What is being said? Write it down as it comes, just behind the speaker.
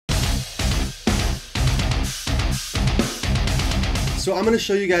So I'm going to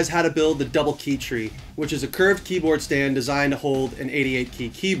show you guys how to build the Double KeyTree, which is a curved keyboard stand designed to hold an 88 key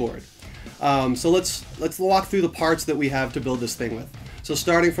keyboard. So let's walk through the parts that we have to build this thing with. So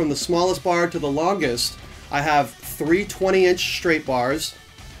starting from the smallest bar to the longest, I have 3 20-inch straight bars,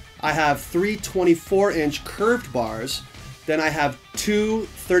 I have 3 24-inch curved bars, then I have 2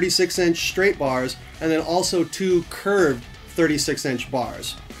 36-inch straight bars, and then also 2 curved 36-inch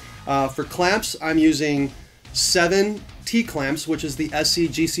bars. For clamps, I'm using 7 T-clamps, which is the SC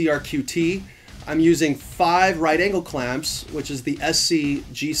GCR-QT. I'm using 5 right angle clamps, which is the SC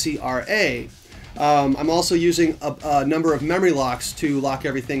GCRA. I'm also using a number of memory locks to lock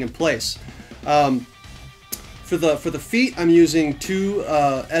everything in place. For the feet, I'm using 2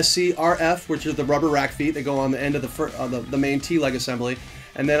 SCRF, which are the rubber rack feet. They go on the end of the main T-leg assembly.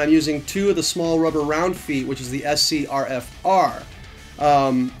 And then I'm using 2 of the small rubber round feet, which is the SCRFR.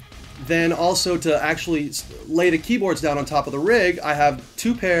 Then also to actually lay the keyboards down on top of the rig, I have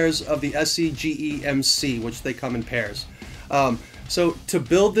 2 pairs of the SCGEMC, which they come in pairs. So to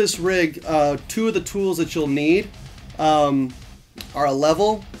build this rig, 2 of the tools that you'll need are a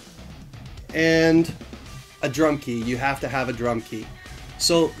level and a drum key. You have to have a drum key.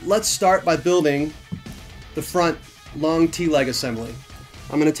 So let's start by building the front long T-leg assembly.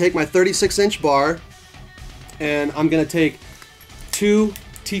 I'm going to take my 36-inch bar and I'm going to take 2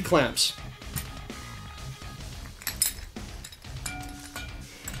 T-clamps.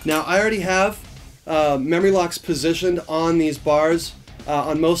 Now I already have memory locks positioned on these bars,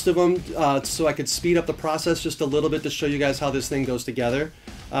 on most of them, so I could speed up the process just a little bit to show you guys how this thing goes together.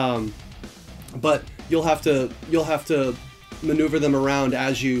 But you'll have to maneuver them around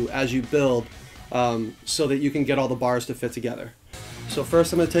as you build, so that you can get all the bars to fit together. So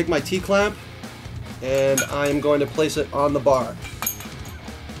first I'm going to take my T-clamp and I'm going to place it on the bar.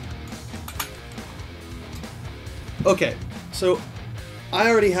 Okay, so I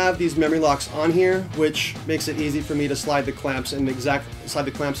already have these memory locks on here, which makes it easy for me to slide the clamps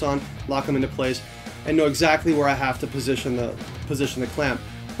on, lock them into place, and know exactly where I have to position the clamp.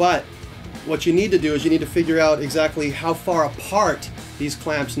 But what you need to do is you need to figure out exactly how far apart these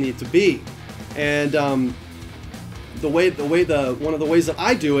clamps need to be. And one of the ways that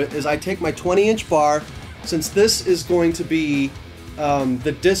I do it is I take my 20-inch bar. Since this is going to be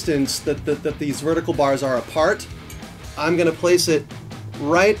the distance that these vertical bars are apart, I'm going to place it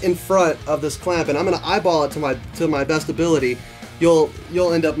right in front of this clamp, and I'm going to eyeball it to my best ability. You'll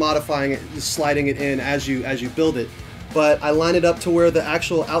end up modifying it, just sliding it in as you build it. But I line it up to where the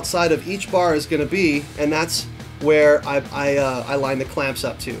actual outside of each bar is going to be, and that's where I line the clamps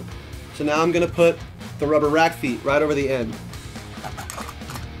up to. So now I'm going to put the rubber rack feet right over the end.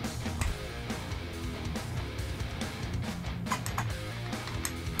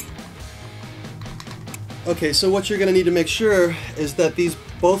 Okay, so what you're going to need to make sure is that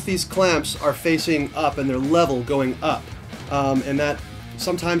both these clamps are facing up and they're level going up, and that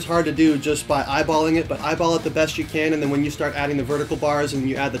sometimes hard to do just by eyeballing it, but eyeball it the best you can, and then when you start adding the vertical bars and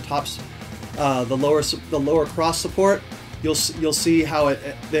you add the tops, the lower cross support, you'll see how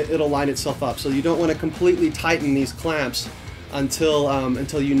it'll line itself up. So you don't want to completely tighten these clamps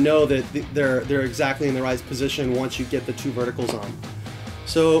until you know that they're exactly in the right position once you get the 2 verticals on.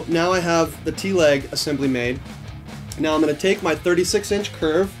 So now I have the T-leg assembly made. Now I'm going to take my 36-inch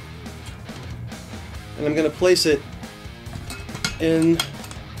curve and I'm going to place it in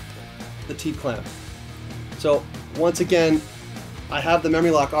the T-clamp. So once again, I have the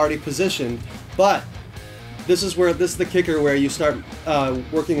memory lock already positioned, but this is the kicker where you start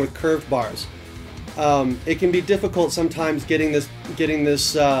working with curved bars. It can be difficult sometimes getting this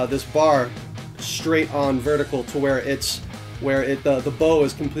bar straight on vertical to where the bow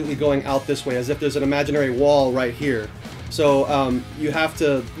is completely going out this way, as if there's an imaginary wall right here. So you have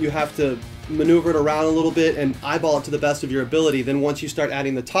to maneuver it around a little bit and eyeball it to the best of your ability. Then once you start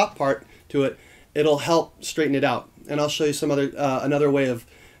adding the top part to it, it'll help straighten it out. And I'll show you another way of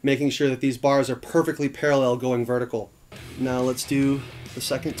making sure that these bars are perfectly parallel going vertical. Now let's do the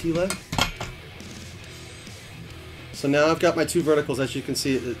second T-leg. So now I've got my 2 verticals. As you can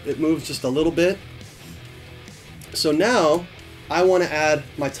see, it moves just a little bit. So now I want to add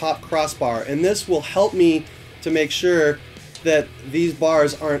my top crossbar, and this will help me to make sure that these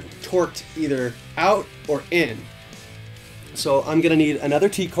bars aren't torqued either out or in. So I'm going to need another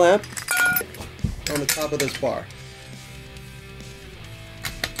T-clamp on the top of this bar.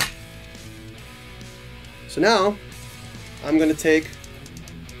 So now I'm going to take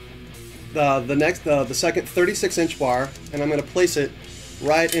the second 36-inch bar and I'm going to place it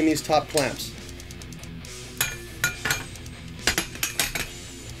right in these top clamps.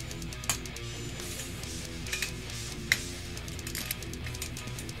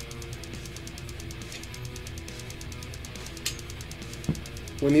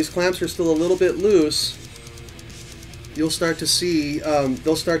 when these clamps are still a little bit loose, you'll start to see the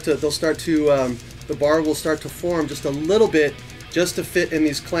bar will start to form just a little bit just to fit in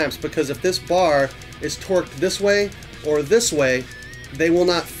these clamps, because if this bar is torqued this way or this way, they will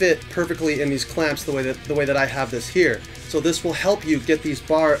not fit perfectly in these clamps the way that I have this here. So this will help you get these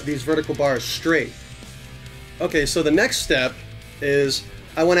vertical bars straight. Okay, so the next step is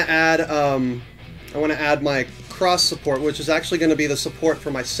I want to add my cross support, which is actually going to be the support for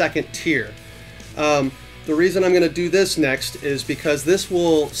my second tier. The reason I'm going to do this next is because this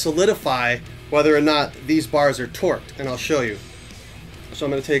will solidify whether or not these bars are torqued, and I'll show you. So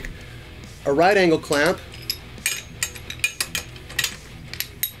I'm going to take a right angle clamp,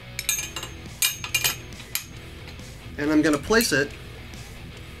 and I'm going to place it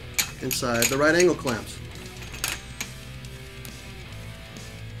inside the right angle clamps.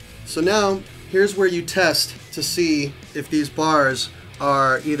 So now here's where you test to see if these bars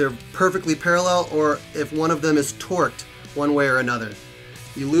are either perfectly parallel or if one of them is torqued one way or another.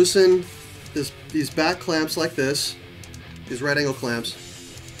 You loosen these back clamps like this, these right angle clamps,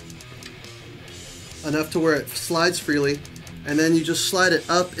 enough to where it slides freely, and then you just slide it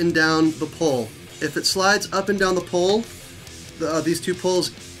up and down the pole. If it slides up and down the pole, these two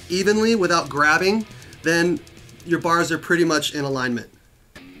poles evenly without grabbing, then your bars are pretty much in alignment.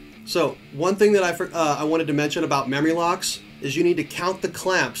 So one thing that I wanted to mention about memory locks is you need to count the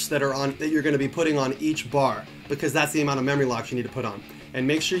clamps that you're going to be putting on each bar, because that's the amount of memory locks you need to put on. And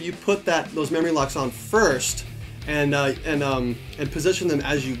make sure you put those memory locks on first and position them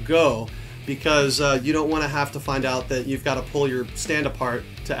as you go, because you don't want to have to find out that you've got to pull your stand apart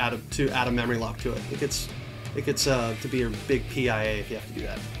to add a memory lock to it. It gets to be a big PIA if you have to do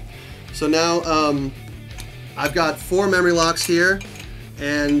that. So now I've got 4 memory locks here,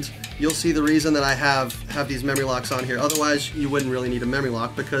 and you'll see the reason that I have these memory locks on here. Otherwise, you wouldn't really need a memory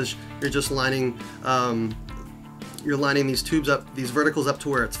lock, because you're just lining these tubes up, these verticals up to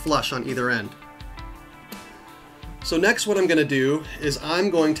where it's flush on either end. So next, what I'm going to do is I'm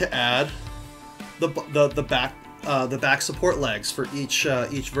going to add the back support legs for each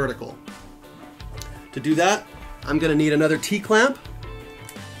vertical. To do that, I'm going to need another T-clamp,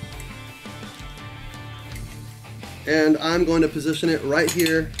 and I'm going to position it right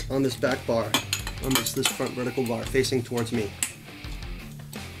here on this back bar, on this front vertical bar facing towards me.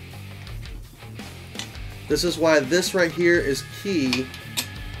 This is why this right here is key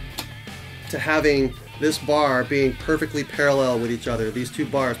to having this bar being perfectly parallel with each other, these two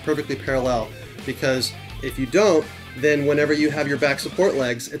bars perfectly parallel, because if you don't, then whenever you have your back support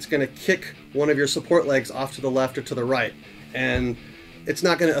legs, it's going to kick one of your support legs off to the left or to the right, and it's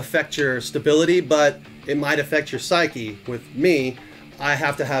not going to affect your stability, but it might affect your psyche. With me, I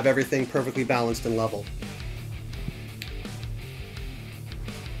have to have everything perfectly balanced and level.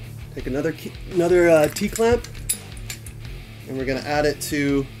 Take another T-clamp, and we're going to add it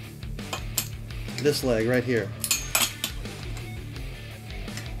to this leg right here.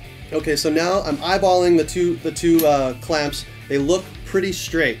 Okay, so now I'm eyeballing the two clamps. They look pretty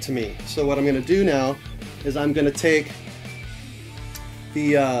straight to me. So what I'm going to do now is I'm going to take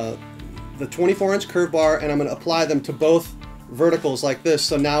the 24-inch curve bar, and I'm going to apply them to both verticals like this.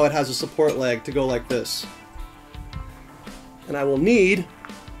 So now it has a support leg to go like this. And I will need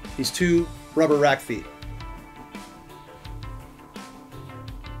these 2 rubber rack feet.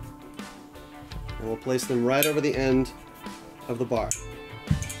 And we'll place them right over the end of the bar.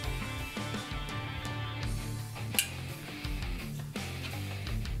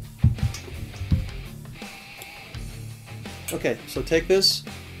 Okay, so take this,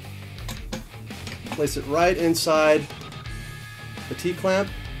 place it right inside the T-clamp,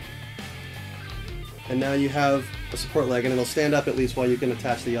 and now you have a support leg, and it'll stand up at least while you can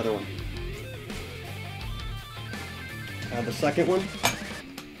attach the other one. Add the second one.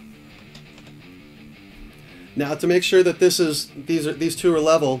 Now, to make sure that these two are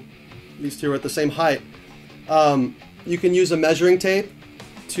level, these two are at the same height, you can use a measuring tape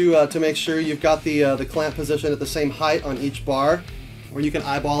to make sure you've got the clamp position at the same height on each bar, or you can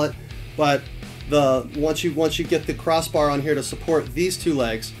eyeball it. But once you get the crossbar on here to support these 2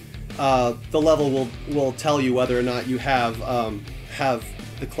 legs, the level will tell you whether or not you have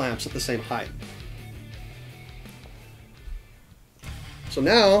the clamps at the same height. So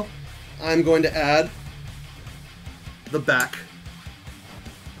now I'm going to add the back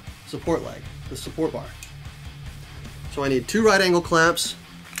support leg, the support bar. So I need 2 right angle clamps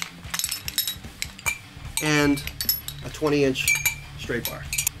and a 20-inch straight bar.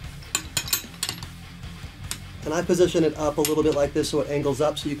 And I position it up a little bit like this so it angles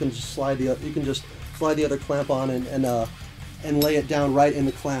up, so you can just slide the other clamp on and and lay it down right in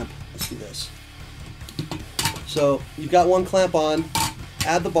the clamp. Let's do this. So you've got one clamp on,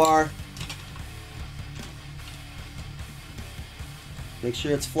 add the bar, make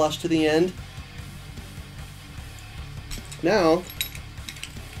sure it's flush to the end. Now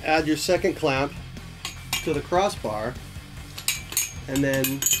add your second clamp to the crossbar and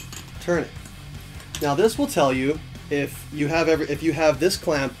then turn it. Now this will tell you if you have this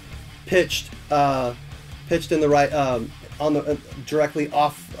clamp pitched in the right directly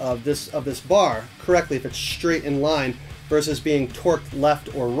off of this bar correctly, if it's straight in line versus being torqued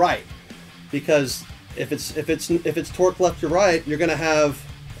left or right. Because if it's torqued left or right, you're going to have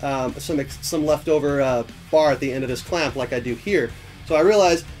some leftover bar at the end of this clamp, like I do here. So I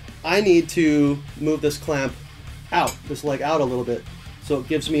realized I need to move this clamp out, this leg out a little bit, so it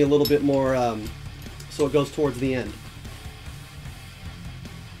gives me a little bit more, so it goes towards the end.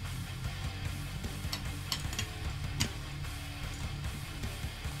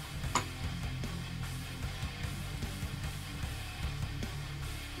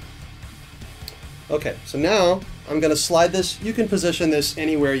 Okay, so now I'm going to slide this. You can position this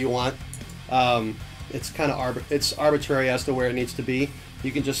anywhere you want. It's kind of it's arbitrary as to where it needs to be.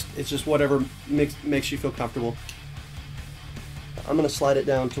 You can it's just whatever makes you feel comfortable. I'm going to slide it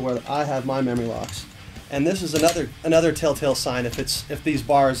down to where I have my memory locks. And this is another telltale sign if these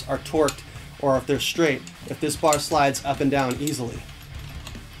bars are torqued or if they're straight. If this bar slides up and down easily.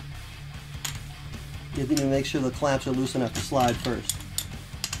 You need to make sure the clamps are loose enough to slide first.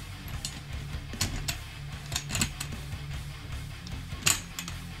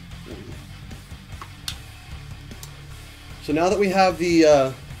 So now that we have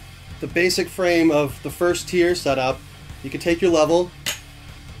the basic frame of the first tier set up, you can take your level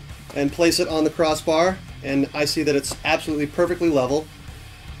and place it on the crossbar, and I see that it's absolutely perfectly level.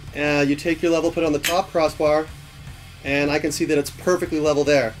 You take your level, put it on the top crossbar, and I can see that it's perfectly level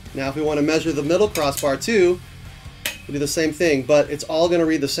there. Now if we want to measure the middle crossbar too, we'll do the same thing, but it's all going to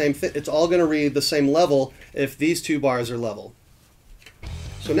read the same it's all going to read the same level if these two bars are level.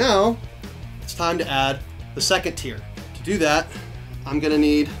 So now it's time to add the second tier. To do that, I'm going to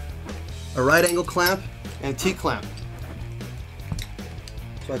need a right angle clamp and a T-clamp.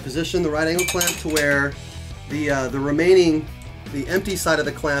 So I position the right angle clamp to where the empty side of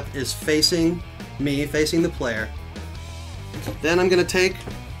the clamp is facing me, facing the player. Then I'm going to take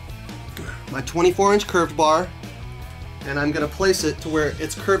my 24-inch curved bar and I'm going to place it to where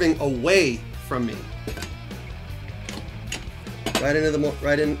it's curving away from me, right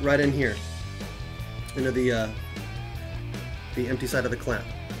in here, into the empty side of the clamp.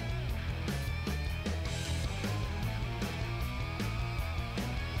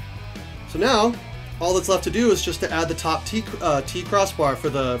 So now, all that's left to do is just to add the top T crossbar for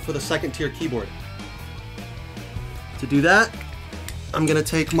the second tier keyboard. To do that, I'm going to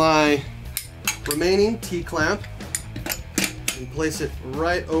take my remaining T clamp and place it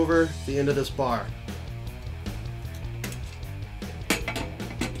right over the end of this bar.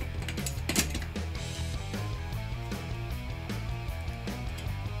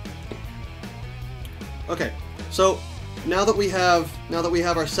 Okay, so now that we have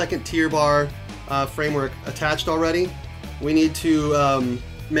our second tier bar framework attached already, we need to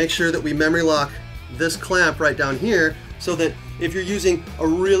make sure that we memory lock this clamp right down here, so that if you're using a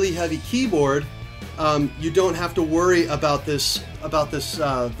really heavy keyboard, you don't have to worry about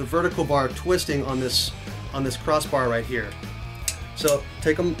the vertical bar twisting on this crossbar right here. So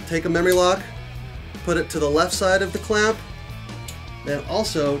take a memory lock, put it to the left side of the clamp, then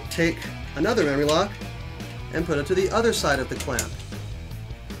also take another memory lock and put it to the other side of the clamp.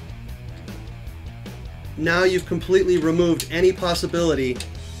 Now you've completely removed any possibility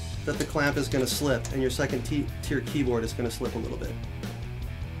that the clamp is going to slip and your second tier keyboard is going to slip a little bit.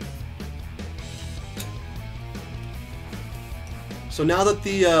 So now that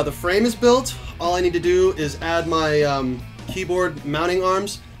the frame is built, all I need to do is add my keyboard mounting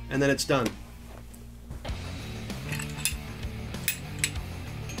arms, and then it's done.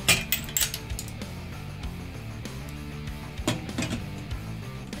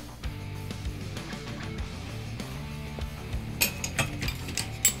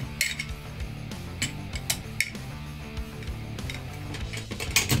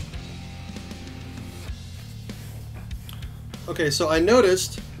 Okay, so I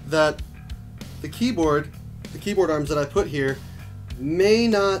noticed that the keyboard arms that I put here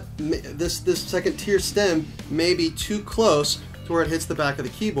this second tier stem may be too close to where it hits the back of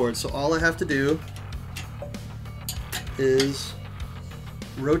the keyboard. So all I have to do is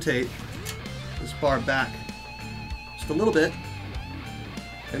rotate this bar back just a little bit,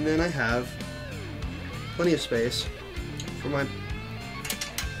 and then I have plenty of space for my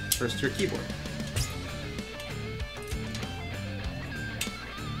first tier keyboard.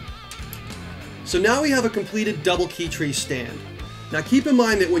 So now we have a completed double KeyTree stand. Now keep in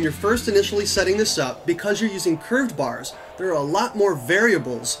mind that when you're first initially setting this up, because you're using curved bars, there are a lot more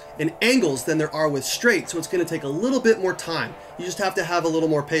variables and angles than there are with straight, so it's going to take a little bit more time. You just have to have a little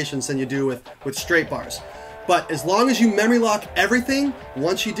more patience than you do with straight bars. But as long as you memory lock everything,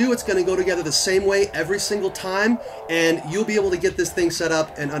 once you do, it's going to go together the same way every single time, and you'll be able to get this thing set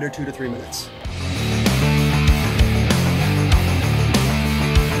up in under 2 to 3 minutes.